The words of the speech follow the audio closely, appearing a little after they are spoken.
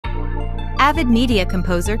Avid Media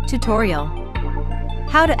Composer tutorial.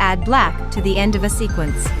 How to add black to the end of a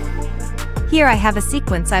sequence. Here I have a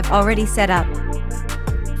sequence I've already set up.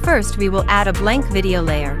 First we will add a blank video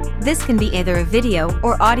layer. This can be either a video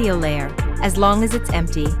or audio layer, as long as it's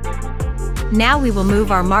empty. Now we will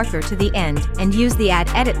move our marker to the end and use the Add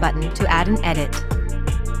Edit button to add an edit.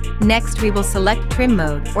 Next we will select Trim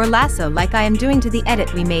Mode or Lasso like I am doing to the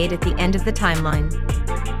edit we made at the end of the timeline.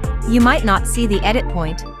 You might not see the edit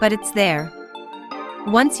point, but it's there.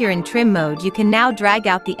 Once you're in trim mode, you can now drag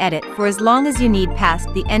out the edit for as long as you need past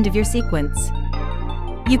the end of your sequence.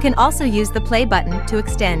 You can also use the play button to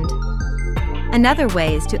extend. Another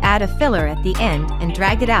way is to add a filler at the end and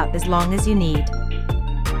drag it out as long as you need.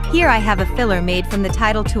 Here I have a filler made from the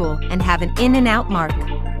title tool and have an in and out mark.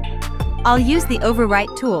 I'll use the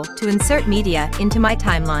overwrite tool to insert media into my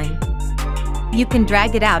timeline. You can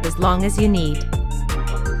drag it out as long as you need.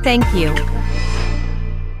 Thank you.